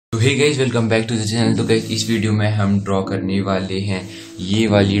तो hey guys, welcome back to the channel. तो guys, इस वीडियो में हम ड्रॉ करने वाले हैं ये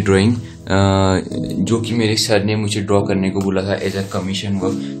वाली ड्राइंग जो कि मेरे सर ने मुझे ड्रॉ करने को बोला था एज अ कमीशन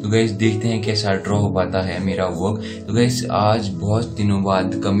वर्क। तो गाइस, देखते हैं कैसा ड्रॉ हो पाता है मेरा वर्क। तो गाइस, आज बहुत दिनों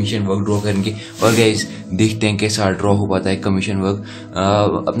बाद कमीशन वर्क ड्रॉ करेंगे और गाइस देखते हैं कैसा ड्रॉ हो पाता है कमीशन वर्क।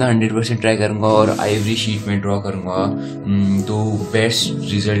 अपना 100% ट्राई करूंगा और आइवरी शीट में ड्रॉ करूंगा, तो बेस्ट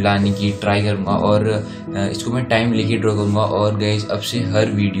रिजल्ट लाने की ट्राई करूंगा और इसको मैं टाइम लेके ड्रॉ करूंगा। और गाइस, अब से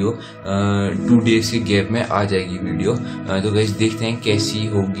हर वीडियो 2 डेज के गैप में आ जाएगी वीडियो। तो गाइस, देखते हैं कैसी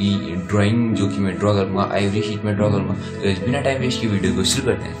होगी ड्राइंग जो कि मैं ड्रॉ करूंगा, आइवरी शीट में ड्रॉ करूंगा। तो गाइस, बिना टाइम वेस्ट की वीडियो को शुरू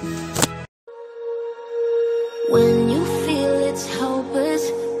करते हैं। When you feel it's hopeless,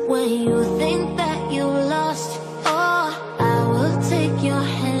 when you think that you lost, oh, I will take your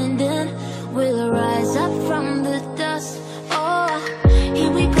hand and we'll rise up from the dust. Oh,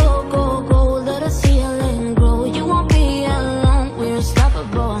 here we go, go, go, let us heal and grow. You won't be alone, we're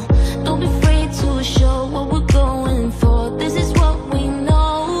unstoppable. Don't be afraid to show what we're going for. This is what we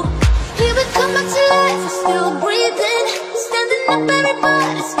know. Here we come back to life, we're still breathing, standing up,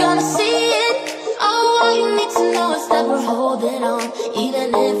 everybody's gonna see it. All you need to know is that we're holding on.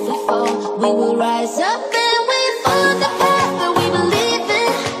 Even if we fall, we will rise up and we follow the path that we believe in.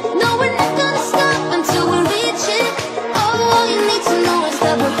 No, we're not gonna stop until we reach it. All you need to know is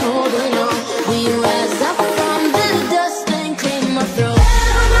that we're holding on. We rise up from the dust and clean our throat.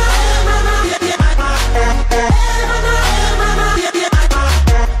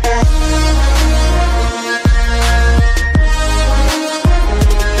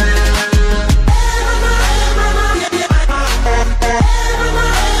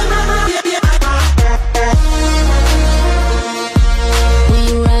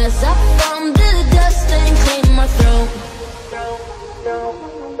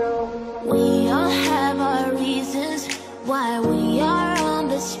 Why we are on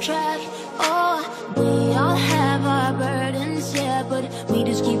this track. Oh, we all have our burdens, yeah, but we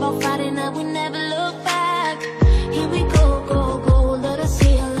just keep on fighting and we never look back. Here we go, go, go, let us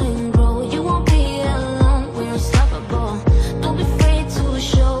heal and grow. You won't be alone, we're unstoppable. Don't be afraid to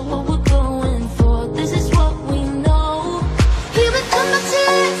show what we're going for. This is what we know. Here we come back to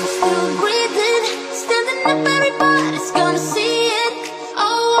life, we're still breathing, standing up, everybody's gonna see it.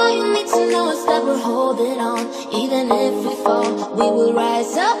 All you need to know is that we're holding on. Even if we fall, we will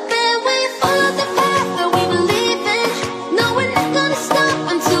rise up and we follow the path that we believe in. No, we're not gonna stop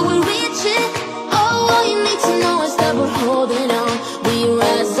until we reach it. All you need to know is that we're holding on. We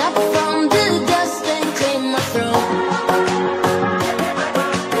rise up from the dust and clear my throat.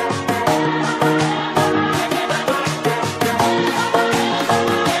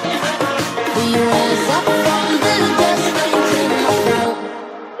 We rise up from the dust and clear my throat.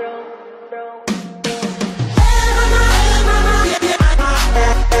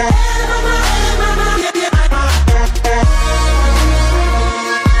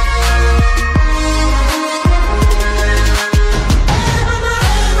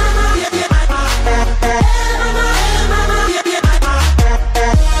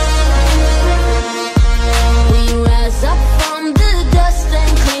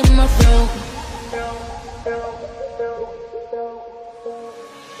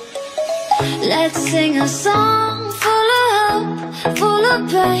 Let's sing a song full of hope, full of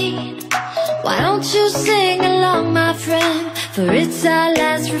pain. Why don't you sing along, my friend? For it's our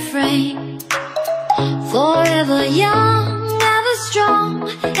last refrain. Forever young, ever strong,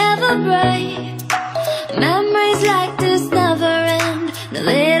 ever brave. Memories like this never end. No,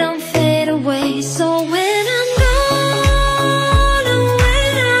 they don't fade away. So when I'm gone, and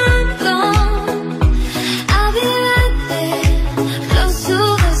when I'm gone, I'll be right there, close to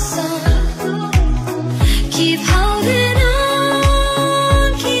the sun. Keep holding on,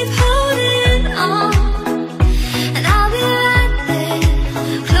 and I'll be right there,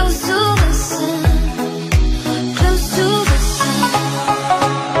 close to the sun, close to the sun.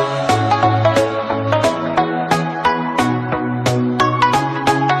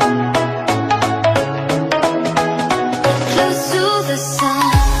 Close to the sun.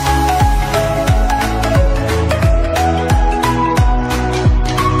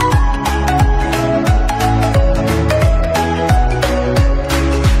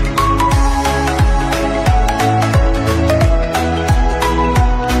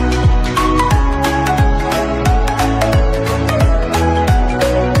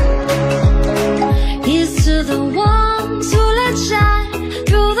 Here's to the ones who let shine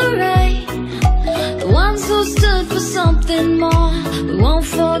through the rain, the ones who stood for something more. We won't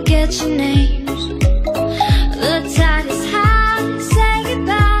forget your names. The tide is high, say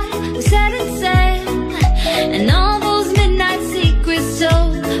goodbye, we set it sail, and all those midnight secrets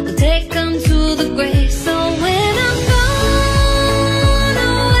told. gray. So when I'm gone,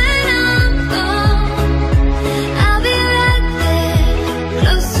 oh, when I'm gone, I'll be right there,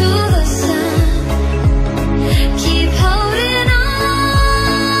 close to the sun. Keep holding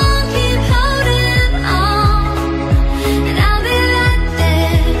on, and I'll be right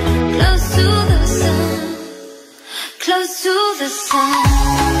there, close to the sun, close to the sun.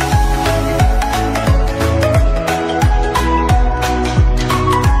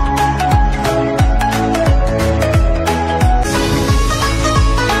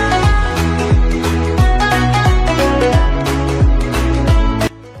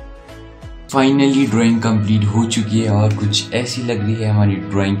 Finally drawing complete हो चुकी है और कुछ ऐसी लग रही है हमारी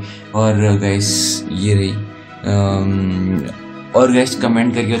ड्राइंग। और गाइस ये रही। और गाइस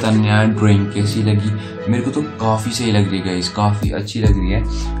कमेंट करके बताना यार ड्राइंग कैसी लगी। मेरे को तो काफ़ी सही लग रही है गाइस, काफ़ी अच्छी लग रही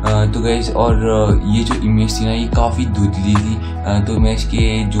है। तो गाइस और ये जो इमेज थी ना ये काफ़ी धुंधली थी, तो मैं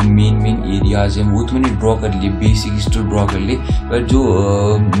इसके जो मेन एरियाज हैं वो तो मैंने ड्रॉ कर लिए, बेसिक्स तो ड्रॉ कर लिए, पर जो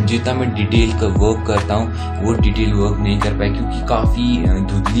जितना मैं डिटेल का वर्क करता हूँ वो डिटेल वर्क नहीं कर पाया क्योंकि काफ़ी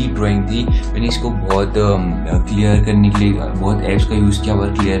धुंधली ड्राइंग थी। मैंने इसको बहुत क्लियर करने के लिए बहुत एप्स का यूज़ किया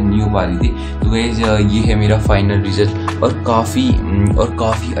पर क्लियर नहीं हो पा रही थी। तो गाइस ये है मेरा फाइनल रिजल्ट और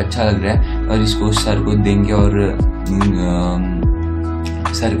काफ़ी अच्छा लग रहा है और इसको सर को देंगे और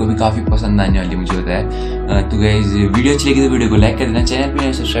सर को भी काफ़ी पसंद आने वाली मुझे होता है। तो गाइस वीडियो अच्छी लगी तो वीडियो को लाइक कर देना, चैनल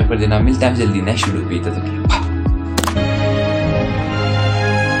पे सब्सक्राइब कर देना। मिलता है जल्दी नेक्स्ट वीडियो पे, तब तक